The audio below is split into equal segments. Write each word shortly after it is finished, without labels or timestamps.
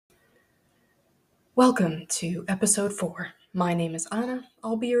Welcome to episode 4. My name is Anna.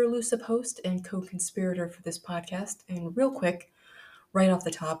 I'll be your elusive host and co-conspirator for this podcast. And real quick, right off the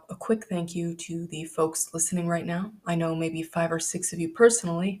top, a quick thank you to the folks listening right now. I know maybe 5 or 6 of you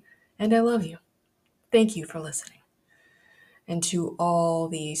personally, and I love you. Thank you for listening. And to all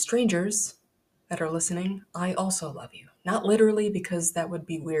the strangers that are listening, I also love you. Not literally, because that would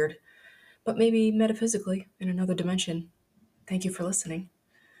be weird, but maybe metaphysically in another dimension. Thank you for listening.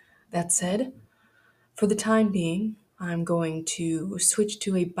 That said, for the time being, I'm going to switch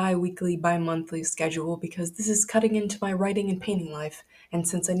to a bi-weekly, bi-monthly schedule because this is cutting into my writing and painting life, and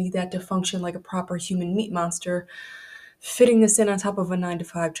since I need that to function like a proper human meat monster, fitting this in on top of a 9 to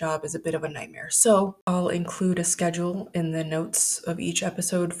 5 job is a bit of a nightmare. So I'll include a schedule in the notes of each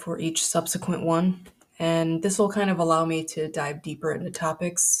episode for each subsequent one, and this will kind of allow me to dive deeper into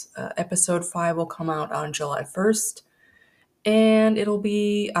topics. Episode 5 will come out on July 1st. And it'll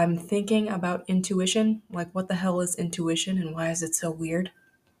be, I'm thinking about intuition. Like, what the hell is intuition and why is it so weird?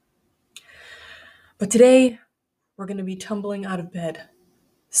 But today, we're going to be tumbling out of bed,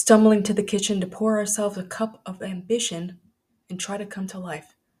 stumbling to the kitchen to pour ourselves a cup of ambition and try to come to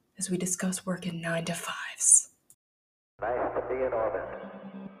life as we discuss working 9 to 5s. Nice to be in orbit.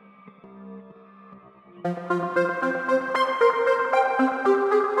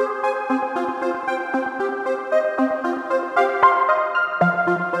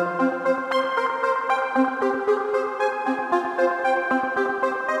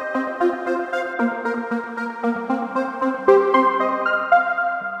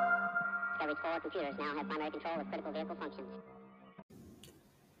 Discovery's 4 computers now have primary control of critical vehicle functions.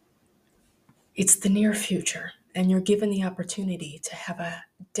 It's the near future, and you're given the opportunity to have a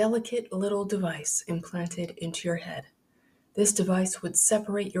delicate little device implanted into your head. This device would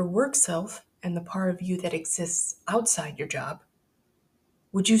separate your work self and the part of you that exists outside your job.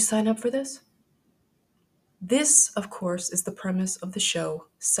 Would you sign up for this? This, of course, is the premise of the show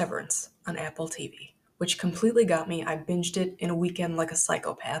Severance on Apple TV, which completely got me. I binged it in a weekend like a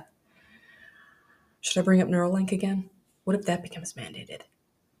psychopath. Should I bring up Neuralink again? What if that becomes mandated?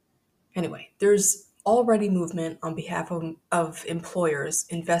 Anyway, there's already movement on behalf of employers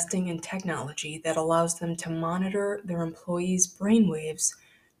investing in technology that allows them to monitor their employees' brainwaves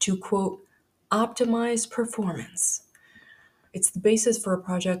to, quote, optimize performance. It's the basis for a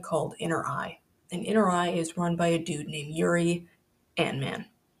project called InnerEye. And InnerEye is run by a dude named Yuri Antman,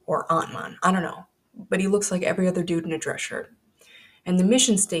 or Antman, I don't know. But he looks like every other dude in a dress shirt. And the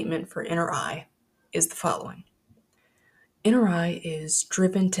mission statement for InnerEye is the following. InnerEye is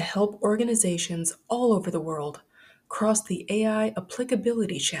driven to help organizations all over the world cross the AI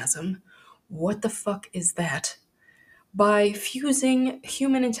applicability chasm. What the fuck is that? By fusing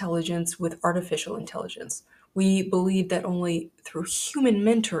human intelligence with artificial intelligence. We believe that only through human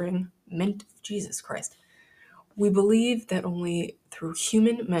mentoring, Jesus Christ, we believe that only through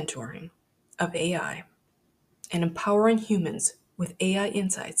human mentoring of AI and empowering humans with AI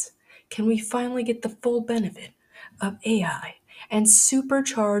insights can we finally get the full benefit of AI and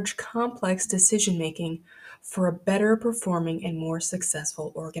supercharge complex decision making for a better performing and more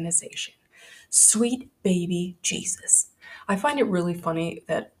successful organization. Sweet baby Jesus. I find it really funny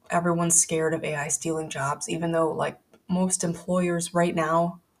that everyone's scared of AI stealing jobs, even though, like, most employers right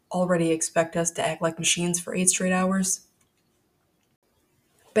now already expect us to act like machines for 8 straight hours.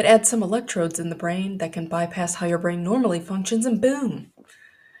 But add some electrodes in the brain that can bypass how your brain normally functions, and boom,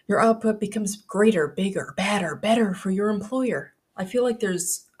 your output becomes greater, bigger, badder, better for your employer. I feel like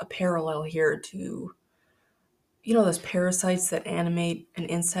there's a parallel here to, those parasites that animate an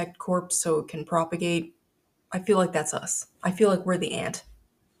insect corpse so it can propagate. I feel like that's us. I feel like we're the ant.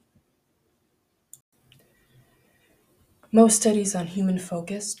 Most studies on human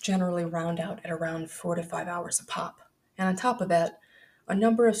focus generally round out at around 4 to 5 hours a pop. And on top of that, a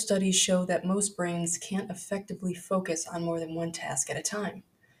number of studies show that most brains can't effectively focus on more than one task at a time.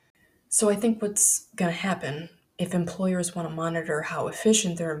 So I think what's going to happen if employers want to monitor how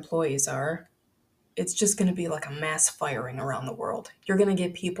efficient their employees are, it's just going to be like a mass firing around the world. You're going to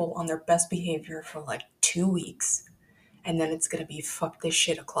get people on their best behavior for like 2 weeks, and then it's going to be fuck this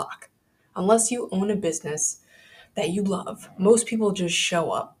shit o'clock. Unless you own a business that you love, most people just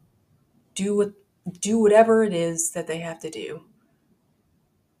show up, do whatever it is that they have to do,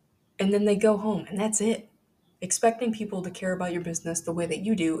 and then they go home, and that's it. Expecting people to care about your business the way that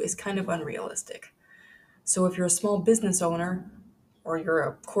you do is kind of unrealistic. So if you're a small business owner or you're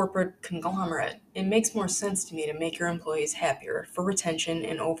a corporate conglomerate, it makes more sense to me to make your employees happier for retention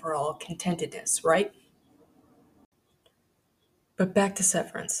and overall contentedness, right? But back to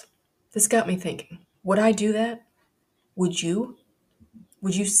Severance. This got me thinking. Would I do that? Would you?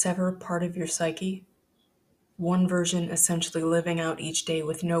 Would you sever part of your psyche? One version essentially living out each day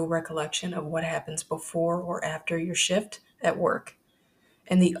with no recollection of what happens before or after your shift at work,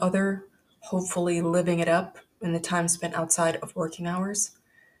 and the other hopefully living it up in the time spent outside of working hours?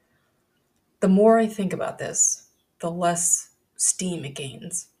 The more I think about this, the less steam it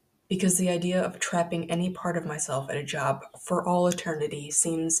gains, because the idea of trapping any part of myself at a job for all eternity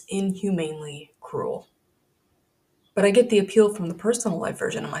seems inhumanely cruel. But I get the appeal from the personal life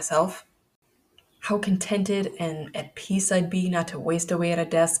version of myself. How contented and at peace I'd be not to waste away at a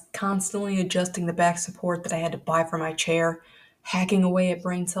desk, constantly adjusting the back support that I had to buy for my chair, hacking away at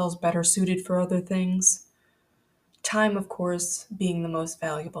brain cells better suited for other things. Time, of course, being the most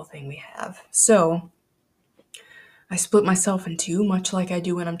valuable thing we have. So, I split myself in two, much like I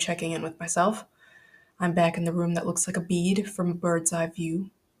do when I'm checking in with myself. I'm back in the room that looks like a bead from a bird's eye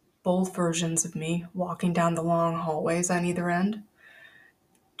view. Both versions of me walking down the long hallways on either end,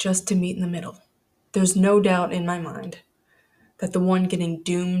 just to meet in the middle. There's no doubt in my mind that the one getting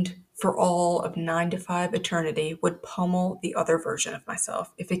doomed for all of 9 to 5 eternity would pummel the other version of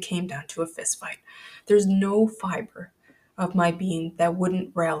myself if it came down to a fist fight. There's no fiber of my being that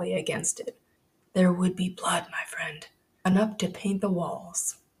wouldn't rally against it. There would be blood, my friend, enough to paint the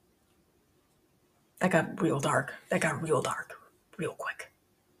walls. That got real dark. Real quick.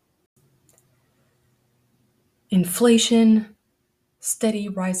 Inflation, steady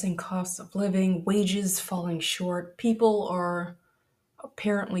rising costs of living, wages falling short. People are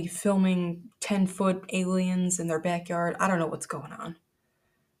apparently filming 10-foot aliens in their backyard. I don't know what's going on.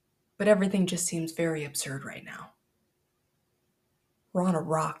 But everything just seems very absurd right now. We're on a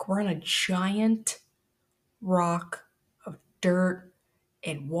rock. We're on a giant rock of dirt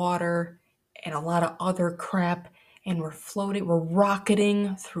and water and a lot of other crap. And we're floating, we're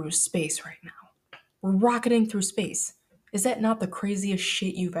rocketing through space right now. We're rocketing through space. Is that not the craziest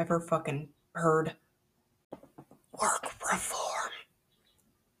shit you've ever fucking heard? Work reform.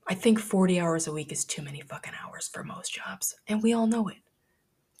 I think 40 hours a week is too many fucking hours for most jobs, and we all know it.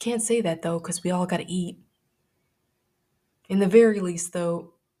 Can't say that though, because we all gotta eat. In the very least,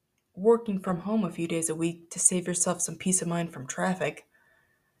 though, working from home a few days a week to save yourself some peace of mind from traffic,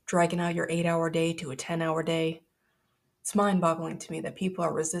 dragging out your 8-hour day to a 10-hour day, it's mind-boggling to me that people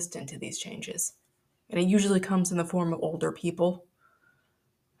are resistant to these changes. And it usually comes in the form of older people.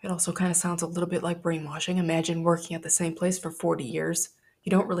 It also kind of sounds a little bit like brainwashing. Imagine working at the same place for 40 years. You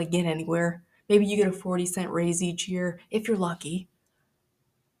don't really get anywhere. Maybe you get a 40-cent raise each year, if you're lucky.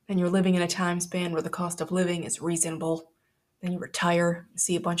 Then you're living in a time span where the cost of living is reasonable. Then you retire,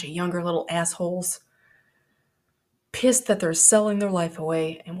 see a bunch of younger little assholes pissed that they're selling their life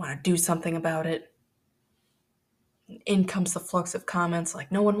away and want to do something about it. In comes the flux of comments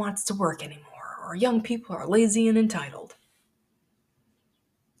like no one wants to work anymore, or young people are lazy and entitled.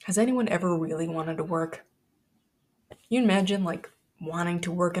 Has anyone ever really wanted to work? You imagine, wanting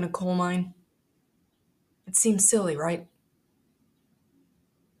to work in a coal mine? It seems silly, right?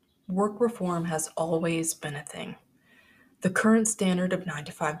 Work reform has always been a thing. The current standard of 9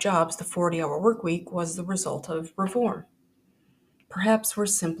 to 5 jobs, the 40-hour work week, was the result of reform. Perhaps we're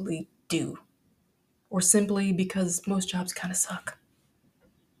simply due, or simply because most jobs kind of suck.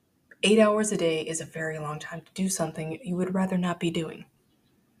 8 hours a day is a very long time to do something you would rather not be doing.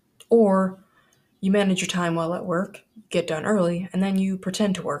 Or you manage your time while at work, get done early, and then you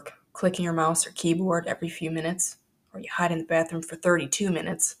pretend to work, clicking your mouse or keyboard every few minutes, or you hide in the bathroom for 32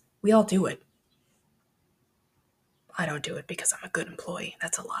 minutes. We all do it. I don't do it because I'm a good employee.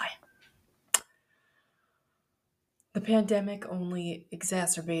 That's a lie. The pandemic only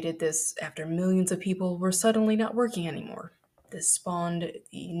exacerbated this after millions of people were suddenly not working anymore. This spawned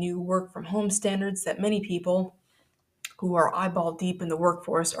the new work from home standards that many people who are eyeball deep in the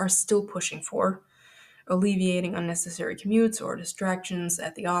workforce are still pushing for, alleviating unnecessary commutes or distractions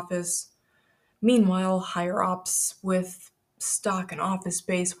at the office. Meanwhile, higher ups with stock and office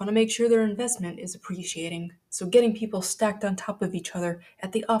space want to make sure their investment is appreciating, so getting people stacked on top of each other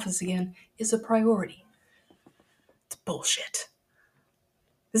at the office again is a priority. It's bullshit.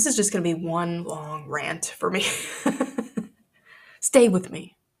 This is just going to be one long rant for me. Stay with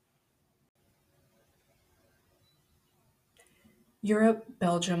me. Europe,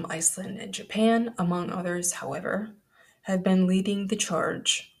 Belgium, Iceland, and Japan, among others, however, have been leading the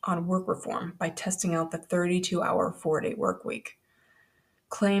charge on work reform by testing out the 32-hour 4-day work week.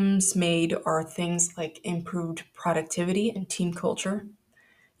 Claims made are things like improved productivity and team culture.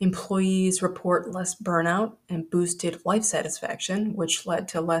 Employees report less burnout and boosted life satisfaction, which led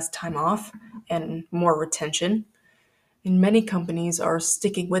to less time off and more retention. And many companies are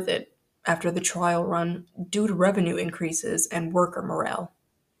sticking with it, after the trial run due to revenue increases and worker morale.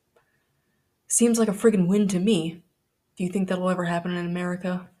 Seems like a friggin' win to me. Do you think that'll ever happen in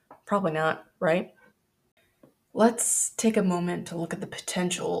America? Probably not, right? Let's take a moment to look at the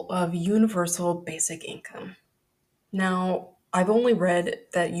potential of universal basic income. Now, I've only read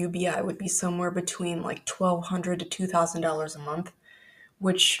that UBI would be somewhere between like $1,200 to $2,000 a month,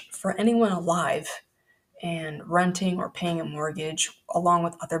 which for anyone alive and renting or paying a mortgage along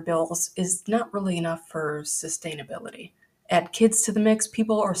with other bills is not really enough for sustainability. Add kids to the mix,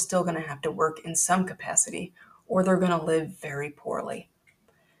 people are still going to have to work in some capacity or they're going to live very poorly.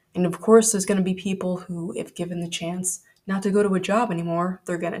 And of course, there's going to be people who, if given the chance not to go to a job anymore,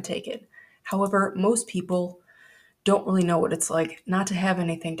 they're going to take it. However, most people don't really know what it's like not to have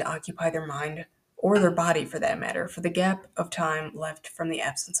anything to occupy their mind, or their body for that matter, for the gap of time left from the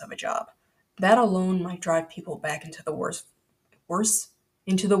absence of a job. That alone might drive people back into the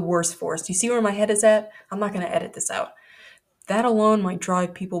into the worst force. Do you see where my head is at? I'm not going to edit this out. That alone might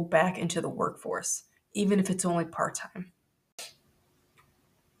drive people back into the workforce, even if it's only part time.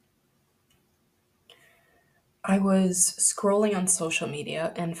 I was scrolling on social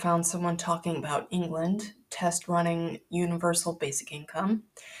media and found someone talking about England test running universal basic income.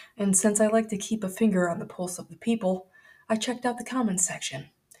 And since I like to keep a finger on the pulse of the people, I checked out the comments section.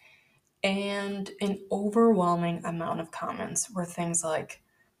 And an overwhelming amount of comments were things like,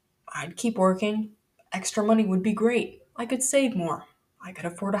 I'd keep working, extra money would be great, I could save more, I could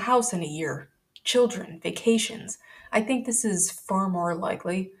afford a house in a year, children, vacations. I think this is far more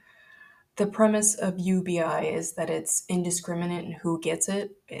likely. The premise of UBI is that it's indiscriminate in who gets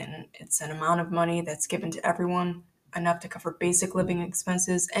it, and it's an amount of money that's given to everyone, enough to cover basic living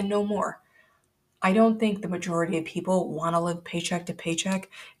expenses and no more. I don't think the majority of people want to live paycheck to paycheck,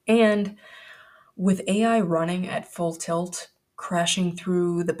 and with AI running at full tilt, crashing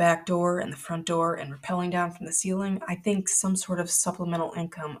through the back door and the front door and rappelling down from the ceiling, I think some sort of supplemental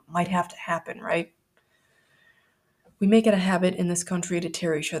income might have to happen, right? We make it a habit in this country to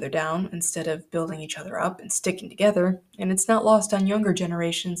tear each other down instead of building each other up and sticking together, and it's not lost on younger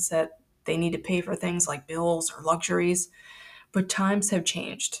generations that they need to pay for things like bills or luxuries, but times have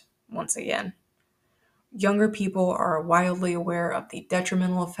changed once again. Younger people are wildly aware of the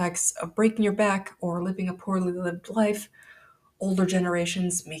detrimental effects of breaking your back or living a poorly lived life. Older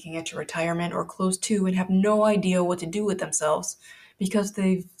generations making it to retirement or close to and have no idea what to do with themselves because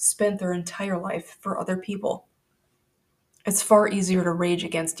they've spent their entire life for other people. It's far easier to rage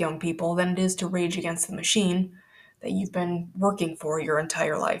against young people than it is to rage against the machine that you've been working for your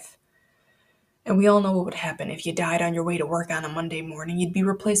entire life. And we all know what would happen if you died on your way to work on a Monday morning. You'd be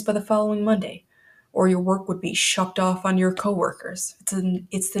replaced by the following Monday, or your work would be shucked off on your coworkers.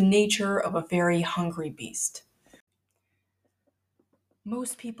 It's the nature of a very hungry beast.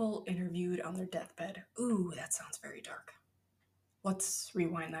 Most people interviewed on their deathbed. Ooh, that sounds very dark. Let's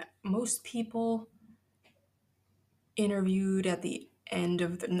rewind that. Most people interviewed at the end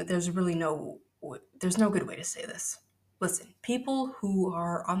of there's no good way to say this. Listen, people who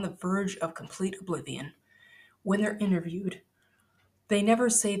are on the verge of complete oblivion, when they're interviewed, they never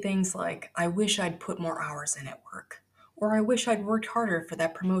say things like, I wish I'd put more hours in at work, or I wish I'd worked harder for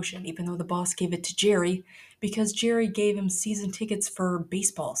that promotion, even though the boss gave it to Jerry, because Jerry gave him season tickets for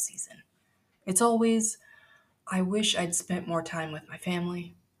baseball season. It's always, I wish I'd spent more time with my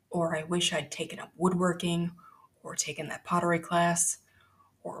family, or I wish I'd taken up woodworking, or taken that pottery class,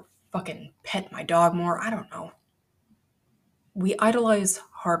 or fucking pet my dog more. I don't know. We idolize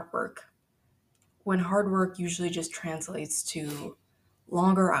hard work when hard work usually just translates to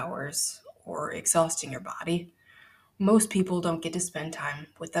longer hours or exhausting your body. Most people don't get to spend time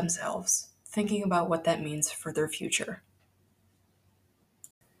with themselves, thinking about what that means for their future.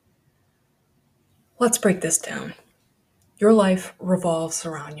 Let's break this down. Your life revolves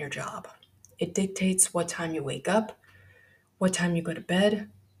around your job. It dictates what time you wake up, what time you go to bed,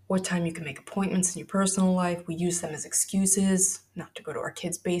 what time you can make appointments in your personal life. We use them as excuses not to go to our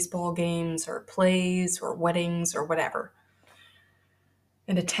kids' baseball games or plays or weddings or whatever.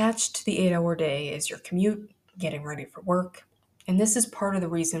 And attached to the 8-hour day is your commute, getting ready for work. And this is part of the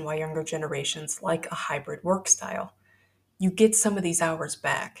reason why younger generations like a hybrid work style. You get some of these hours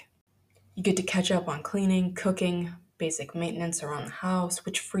back. You get to catch up on cleaning, cooking, basic maintenance around the house,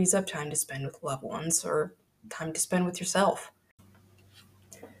 which frees up time to spend with loved ones or time to spend with yourself.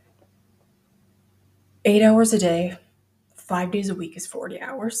 8 hours a day, 5 days a week is 40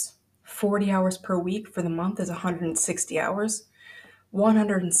 hours. 40 hours per week for the month is 160 hours.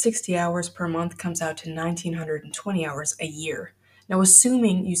 160 hours per month comes out to 1,920 hours a year. Now,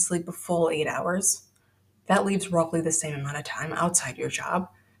 assuming you sleep a full 8 hours, that leaves roughly the same amount of time outside your job.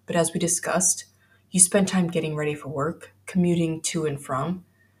 But as we discussed, you spend time getting ready for work, commuting to and from,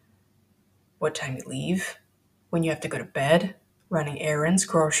 what time you leave, when you have to go to bed, running errands,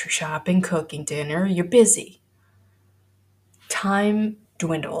 grocery shopping, cooking dinner. You're busy. Time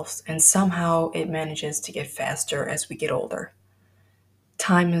dwindles, and somehow it manages to get faster as we get older.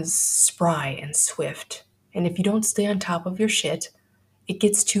 Time is spry and swift, and if you don't stay on top of your shit, it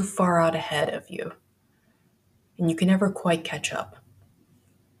gets too far out ahead of you, and you can never quite catch up.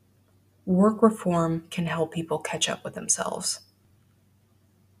 Work reform can help people catch up with themselves.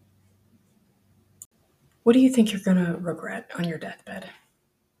 What do you think you're gonna regret on your deathbed?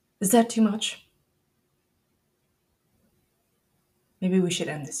 Is that too much? Maybe we should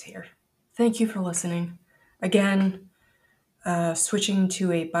end this here. Thank you for listening. Again, switching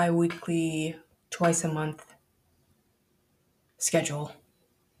to a bi weekly, twice a month schedule.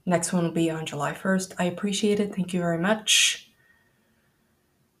 Next one will be on July 1st. I appreciate it. Thank you very much.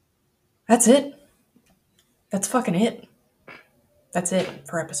 That's it. That's fucking it. That's it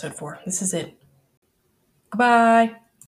for episode 4. This is it. Goodbye.